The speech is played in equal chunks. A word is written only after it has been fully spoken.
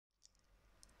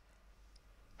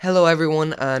Hello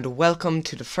everyone and welcome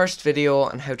to the first video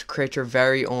on how to create your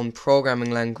very own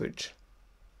programming language.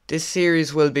 This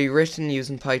series will be written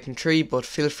using Python 3, but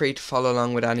feel free to follow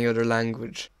along with any other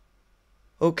language.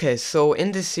 Okay, so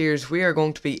in this series we are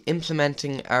going to be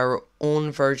implementing our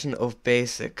own version of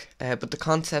BASIC, but the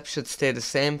concept should stay the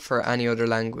same for any other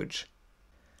language.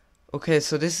 Okay,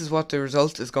 so this is what the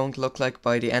result is going to look like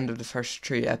by the end of the first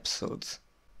 3 episodes.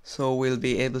 So we'll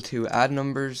be able to add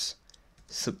numbers,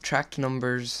 subtract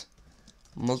numbers,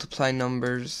 multiply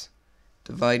numbers,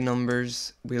 divide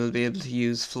numbers. We'll be able to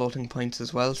use floating points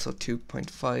as well, so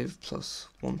 2.5 plus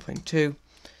 1.2,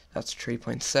 that's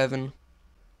 3.7.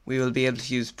 We will be able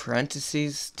to use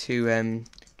parentheses to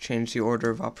change the order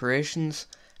of operations,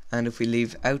 and if we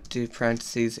leave out the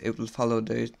parentheses it will follow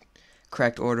the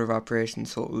correct order of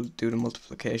operations, so it will do the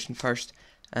multiplication first,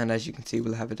 and as you can see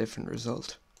we'll have a different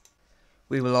result.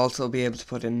 We will also be able to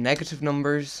put in negative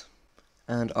numbers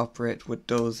and operate with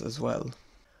those as well.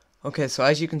 Okay, so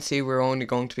as you can see we're only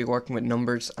going to be working with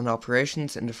numbers and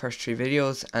operations in the first 3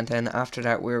 videos, and then after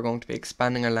that we're going to be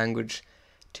expanding our language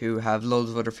to have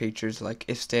loads of other features like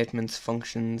if statements,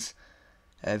 functions,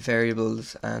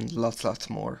 variables and lots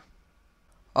more.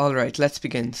 Alright, let's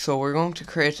begin. So we're going to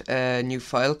create a new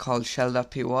file called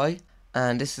shell.py,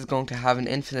 and this is going to have an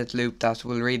infinite loop that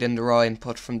will read in the raw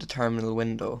input from the terminal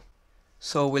window.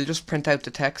 So we'll just print out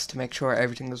the text to make sure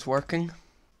everything is working.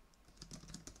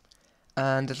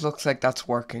 And it looks like that's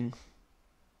working.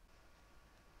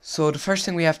 So the first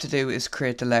thing we have to do is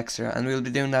create the Lexer, and we'll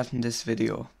be doing that in this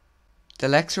video. The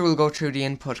Lexer will go through the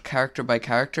input character by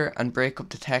character and break up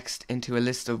the text into a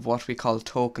list of what we call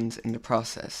tokens in the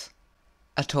process.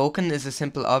 A token is a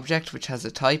simple object which has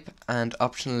a type and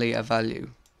optionally a value.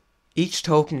 Each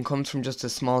token comes from just a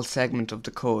small segment of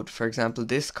the code. For example,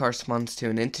 this corresponds to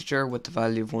an integer with the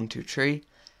value of 123,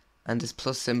 and this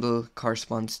plus symbol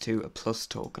corresponds to a plus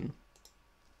token.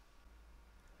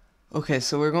 Okay,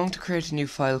 so we're going to create a new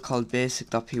file called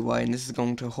basic.py, and this is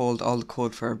going to hold all the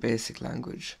code for our basic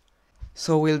language.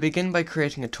 So we'll begin by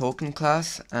creating a token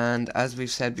class, and as we've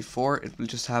said before, it will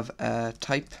just have a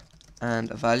type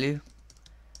and a value,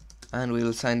 and we will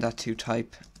assign that to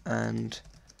type and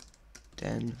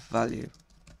then value.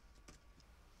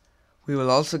 We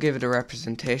will also give it a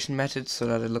representation method so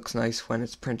that it looks nice when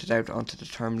it's printed out onto the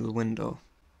terminal window.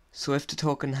 So if the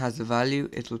token has a value,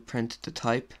 it will print the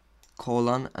type,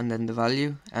 colon, and then the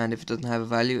value, and if it doesn't have a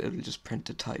value it will just print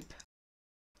the type.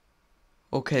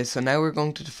 Okay, so now we're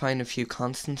going to define a few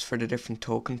constants for the different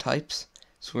token types.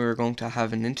 So we're going to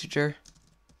have an integer,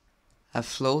 a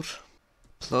float,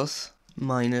 plus,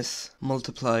 minus,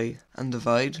 multiply and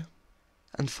divide,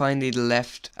 and finally the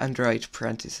left and right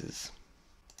parentheses.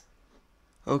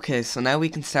 Okay, so now we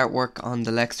can start work on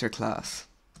the Lexer class.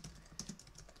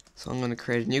 So I'm going to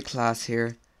create a new class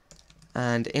here,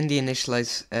 and in the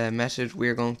initialize method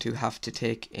we're going to have to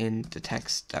take in the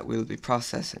text that we'll be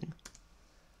processing.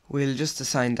 We'll just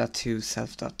assign that to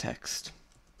self.text.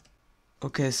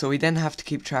 Okay, so we then have to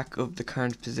keep track of the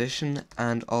current position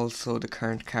and also the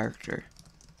current character.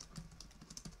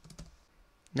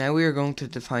 Now we are going to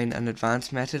define an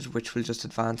advance method which will just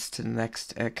advance to the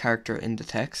next character in the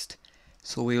text.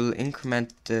 So we will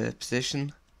increment the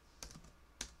position,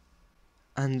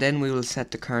 and then we will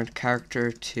set the current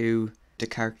character to the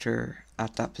character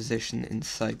at that position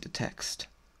inside the text.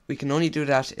 We can only do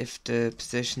that if the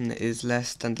position is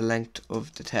less than the length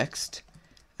of the text,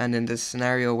 and in the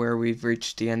scenario where we've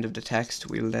reached the end of the text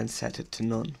we will then set it to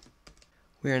none.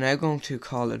 We are now going to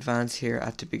call advance here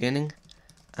at the beginning,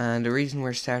 and the reason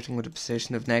we're starting with a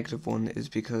position of -1 is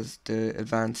because the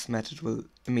advance method will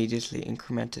immediately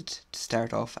increment it to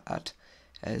start off at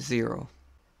 0.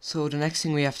 So the next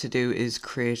thing we have to do is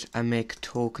create a make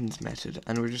tokens method,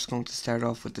 and we're just going to start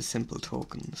off with the simple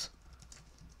tokens.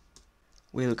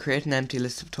 We'll create an empty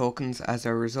list of tokens as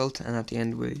our result, and at the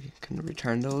end we can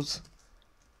return those.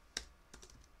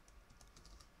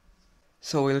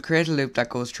 So we'll create a loop that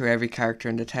goes through every character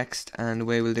in the text, and the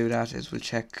way we'll do that is we'll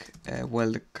check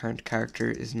while the current character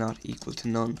is not equal to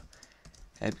none,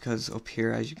 because up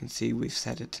here as you can see we've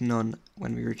set it to none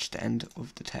when we reach the end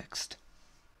of the text.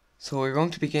 So we're going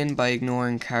to begin by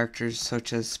ignoring characters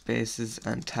such as spaces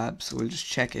and tabs. So we'll just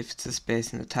check if it's a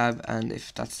space and a tab, and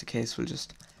if that's the case we'll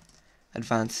just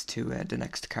advance to the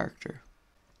next character.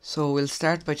 So we'll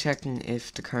start by checking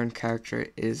if the current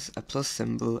character is a plus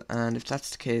symbol, and if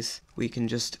that's the case we can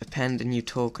just append a new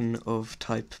token of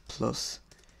type plus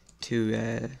to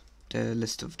the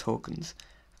list of tokens.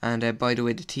 And by the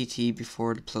way, the TT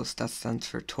before the plus, that stands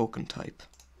for token type.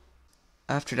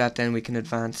 After that then we can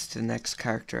advance to the next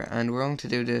character, and we're going to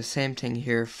do the same thing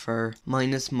here for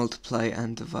minus, multiply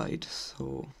and divide.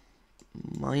 So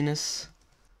minus,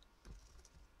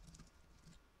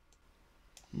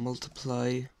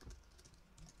 multiply,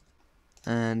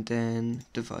 and then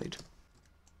divide.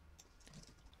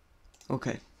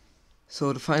 Okay,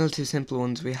 so the final two simple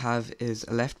ones we have is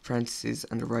a left parenthesis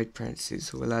and a right parenthesis,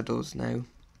 so we'll add those now.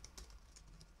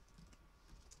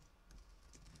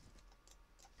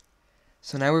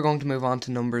 So now we're going to move on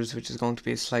to numbers, which is going to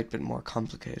be a slight bit more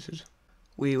complicated.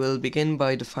 We will begin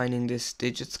by defining this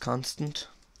digits constant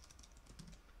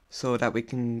so that we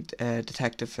can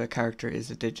detect if a character is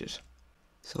a digit.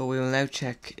 So we will now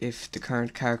check if the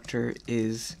current character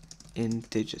is in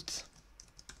digits.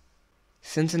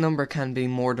 Since a number can be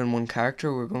more than one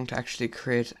character, we're going to actually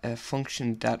create a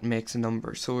function that makes a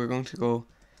number. So we're going to go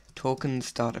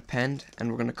tokens.append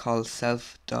and we're going to call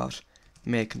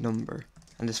self.makeNumber.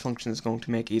 And this function is going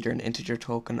to make either an integer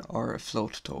token or a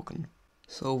float token.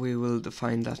 So we will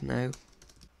define that now.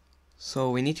 So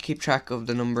we need to keep track of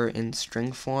the number in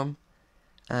string form,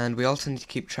 and we also need to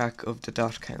keep track of the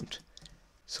dot count.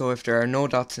 So if there are no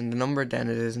dots in the number, then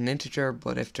it is an integer,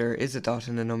 but if there is a dot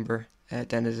in the number,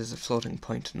 then it is a floating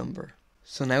point number.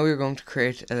 So now we're going to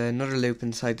create another loop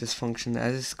inside this function,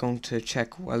 as it's going to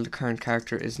check while the current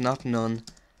character is not none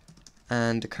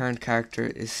and the current character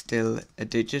is still a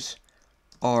digit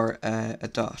or a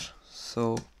dot.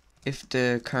 So if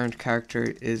the current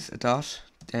character is a dot,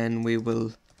 then we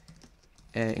will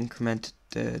increment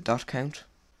the dot count.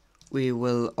 We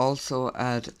will also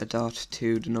add a dot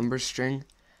to the number string,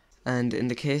 and in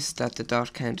the case that the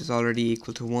dot count is already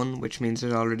equal to 1, which means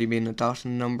there's already been a dot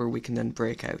in the number, we can then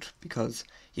break out, because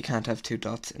you can't have two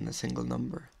dots in a single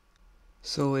number.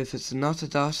 So if it's not a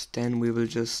dot, then we will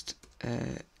just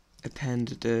append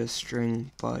the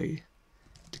string by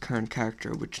the current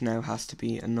character, which now has to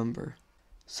be a number.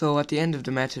 So at the end of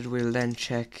the method we'll then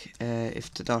check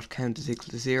if the dot count is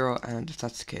equal to 0, and if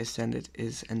that's the case then it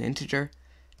is an integer.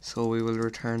 So we will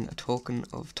return a token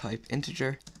of type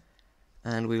integer,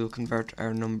 and we will convert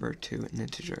our number to an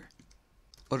integer.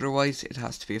 Otherwise it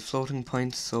has to be a floating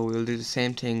point, so we will do the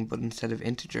same thing, but instead of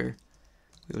integer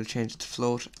we will change it to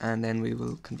float, and then we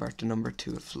will convert the number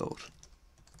to a float.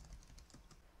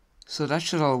 So that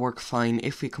should all work fine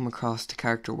if we come across the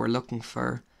character we're looking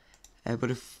for,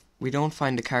 but if we don't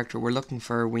find the character we're looking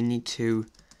for, we need to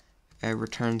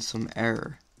return some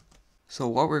error. So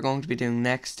what we're going to be doing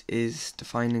next is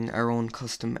defining our own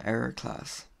custom error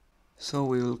class. So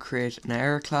we will create an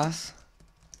error class.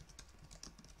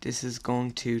 This is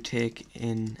going to take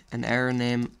in an error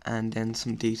name and then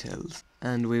some details,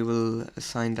 and we will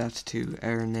assign that to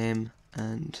error name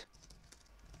and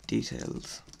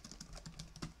details.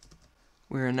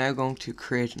 We are now going to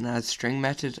create an addString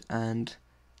method, and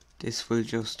this will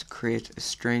just create a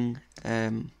string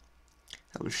that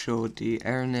will show the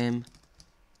error name,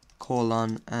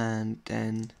 colon, and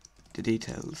then the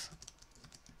details.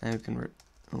 Now we can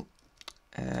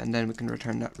and then we can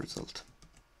return that result.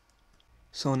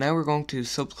 So now we're going to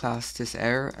subclass this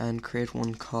error and create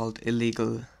one called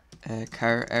illegal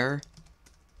car error.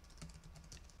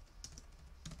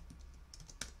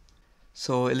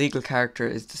 So illegal character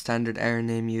is the standard error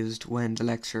name used when the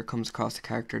Lexer comes across a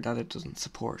character that it doesn't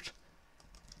support.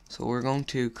 So we're going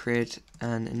to create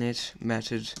an init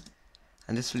method,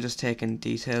 and this will just take in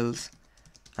details,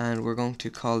 and we're going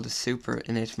to call the super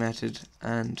init method,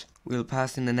 and we'll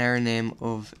pass in an error name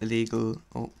of illegal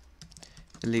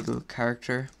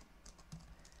character,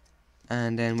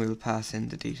 and then we'll pass in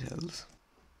the details.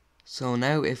 So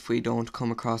now if we don't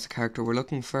come across a character we're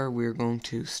looking for, we're going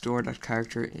to store that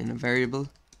character in a variable.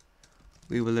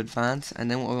 We will advance, and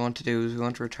then what we want to do is we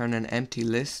want to return an empty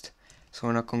list, so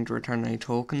we're not going to return any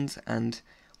tokens, and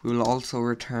we will also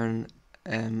return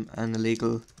an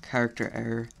illegal character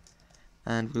error,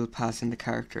 and we'll pass in the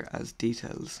character as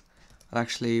details.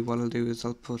 Actually, what I'll do is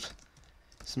I'll put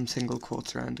some single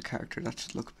quotes around the character. That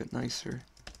should look a bit nicer.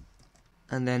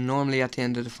 And then normally at the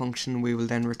end of the function we will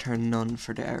then return none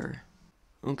for the error.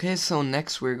 Okay, so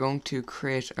next we're going to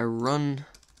create a run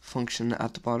function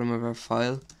at the bottom of our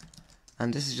file,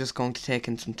 and this is just going to take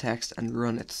in some text and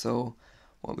run it. So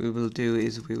what we will do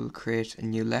is we will create a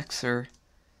new Lexer.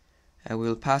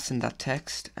 We'll pass in that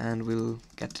text and we'll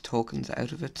get the tokens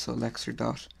out of it, so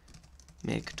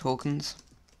Lexer.makeTokens.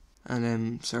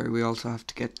 And we also have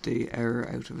to get the error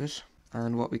out of it.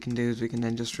 And what we can do is we can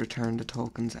then just return the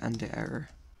tokens and the error.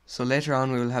 So later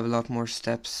on we will have a lot more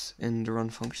steps in the run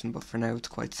function, but for now it's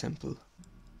quite simple.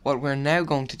 What we're now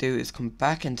going to do is come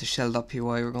back into shell.py,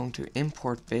 we're going to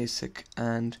import basic,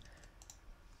 and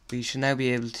we should now be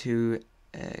able to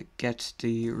get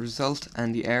the result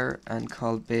and the error and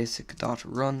call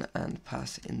basic.run and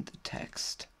pass in the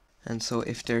text. And so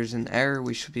if there's an error,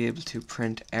 we should be able to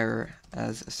print error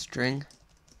as a string.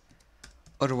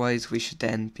 Otherwise, we should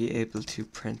then be able to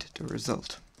print the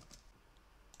result.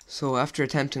 So after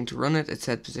attempting to run it, it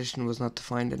said position was not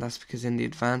defined, and that's because in the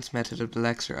advanced method of the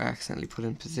Lexer I accidentally put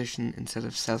in position instead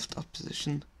of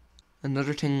self.position.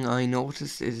 Another thing I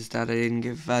noticed is that I didn't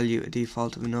give value a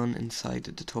default of none inside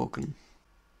the token.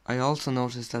 I also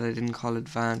noticed that I didn't call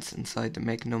advance inside the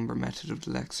make number method of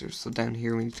the Lexer, so down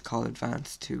here we need to call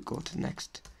advance to go to the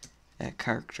next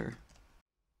character.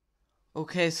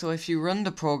 Okay, so if you run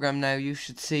the program now, you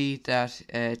should see that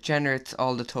it generates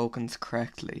all the tokens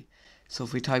correctly. So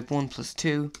if we type 1 plus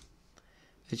 2,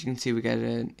 as you can see we get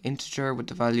an integer with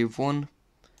the value of 1,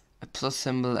 a plus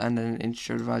symbol, and then an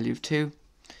integer with the value of 2.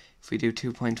 If we do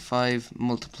 2.5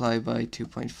 multiply by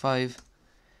 2.5,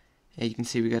 you can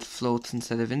see we get floats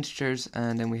instead of integers,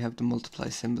 and then we have the multiply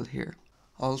symbol here.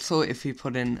 Also, if we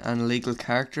put in an illegal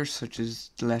character such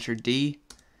as the letter D,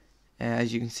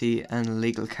 as you can see an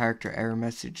illegal character error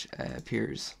message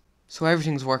appears. So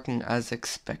everything's working as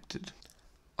expected.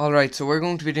 Alright, so we're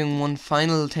going to be doing one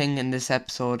final thing in this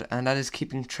episode, and that is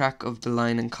keeping track of the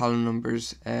line and column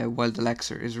numbers while the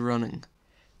Lexer is running.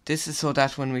 This is so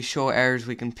that when we show errors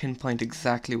we can pinpoint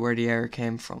exactly where the error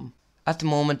came from. At the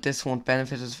moment this won't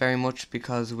benefit us very much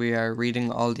because we are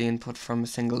reading all the input from a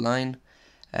single line,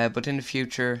 but in the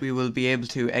future we will be able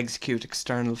to execute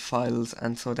external files,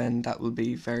 and so then that will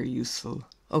be very useful.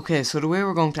 Okay, so the way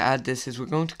we're going to add this is we're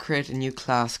going to create a new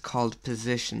class called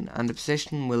position, and the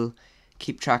position will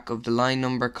keep track of the line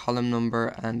number, column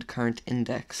number, and current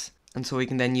index. And so we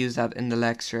can then use that in the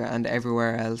Lexer and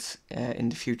everywhere else in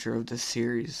the future of this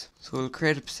series. So we'll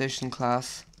create a position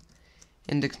class.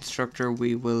 In the constructor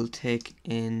we will take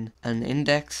in an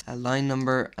index, a line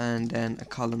number, and then a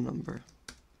column number.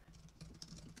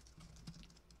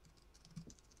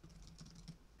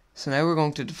 So now we're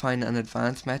going to define an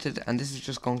advanced method, and this is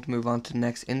just going to move on to the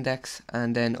next index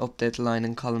and then update the line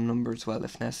and column number as well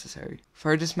if necessary.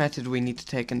 For this method we need to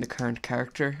take in the current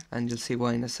character, and you'll see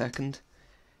why in a second.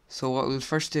 So what we'll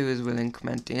first do is we'll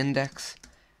increment the index,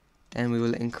 then we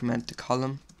will increment the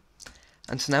column.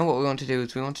 And so now what we want to do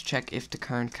is we want to check if the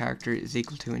current character is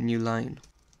equal to a new line.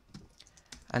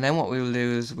 And then what we will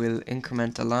do is we'll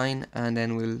increment the line, and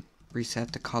then we'll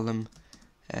reset the column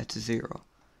to 0.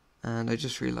 And I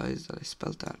just realized that I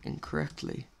spelled that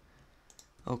incorrectly.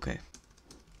 Okay.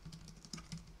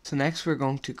 So next we're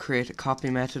going to create a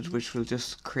copy method which will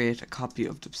just create a copy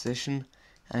of the position,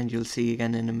 and you'll see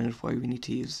again in a minute why we need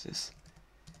to use this.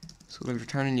 So we'll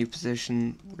return a new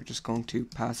position. We're just going to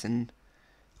pass in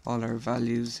all our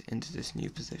values into this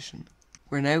new position.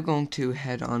 We're now going to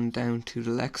head on down to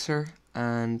the Lexer,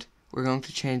 and we're going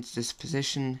to change this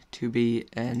position to be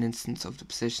an instance of the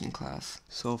position class.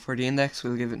 So for the index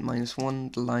we'll give it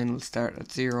 -1, the line will start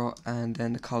at 0, and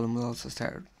then the column will also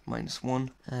start at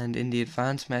 -1. And in the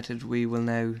advanced method we will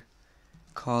now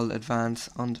call advance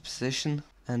on the position,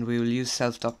 and we will use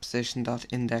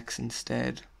self.position.index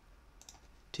instead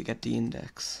to get the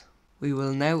index. We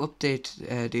will now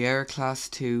update the error class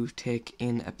to take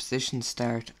in a position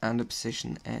start and a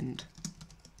position end.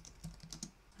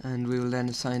 And we will then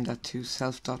assign that to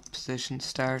self.position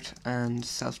start and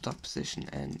self.position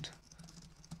end.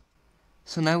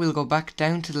 So now we'll go back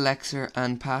down to the Lexer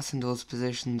and pass in those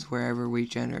positions wherever we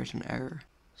generate an error.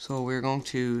 So we're going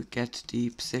to get the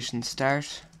position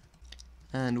start,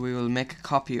 and we will make a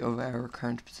copy of our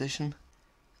current position.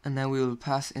 And now we will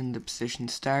pass in the position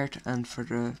start, and for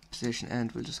the position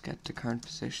end we'll just get the current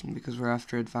position because we're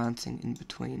after advancing in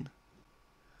between.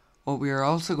 What we are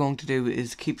also going to do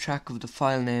is keep track of the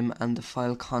file name and the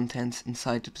file contents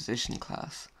inside the position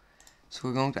class. So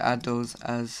we're going to add those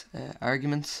as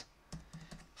arguments,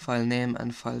 file name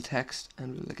and file text,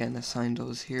 and we'll again assign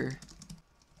those here.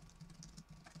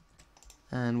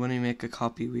 And when we make a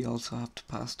copy we also have to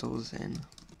pass those in.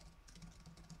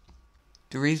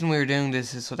 The reason we're doing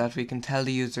this is so that we can tell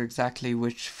the user exactly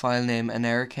which file name an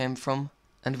error came from,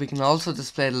 and we can also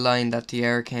display the line that the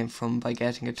error came from by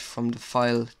getting it from the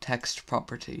file text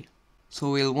property.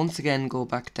 So we'll once again go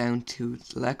back down to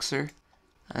the Lexer,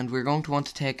 and we're going to want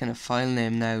to take in a file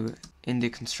name now in the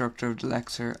constructor of the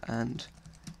Lexer, and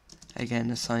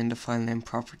again assign the file name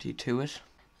property to it,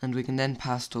 and we can then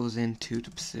pass those into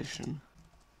the position.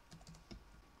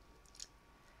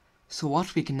 So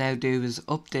what we can now do is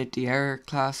update the error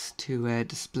class to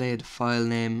display the file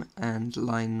name and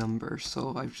line number.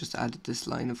 So I've just added this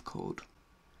line of code.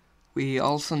 We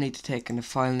also need to take in a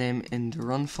file name in the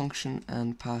run function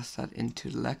and pass that into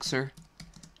the Lexer.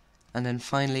 And then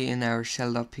finally in our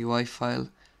shell.py file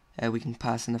we can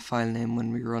pass in a file name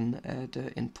when we run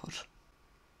the input.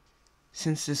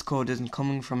 Since this code isn't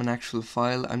coming from an actual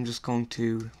file, I'm just going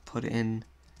to put in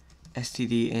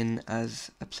std in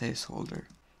as a placeholder.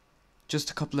 Just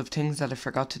a couple of things that I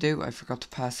forgot to do. I forgot to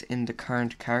pass in the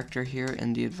current character here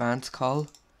in the advance call,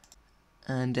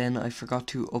 and then I forgot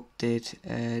to update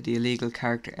the illegal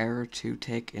character error to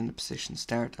take in the position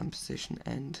start and position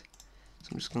end. So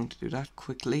I'm just going to do that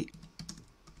quickly.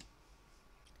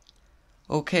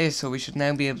 Okay, so we should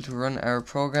now be able to run our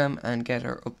program and get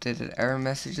our updated error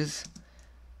messages.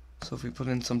 So if we put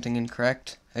in something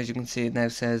incorrect, as you can see, it now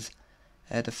says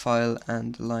the file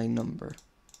and line number.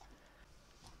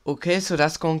 Okay, so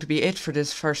that's going to be it for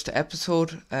this first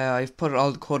episode. I've put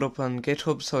all the code up on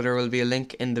GitHub, so there will be a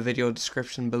link in the video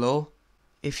description below.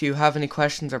 If you have any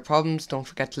questions or problems, don't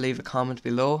forget to leave a comment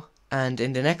below. And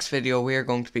in the next video, we are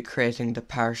going to be creating the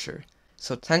parser.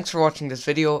 So thanks for watching this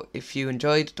video. If you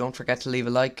enjoyed, don't forget to leave a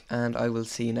like, and I will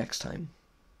see you next time.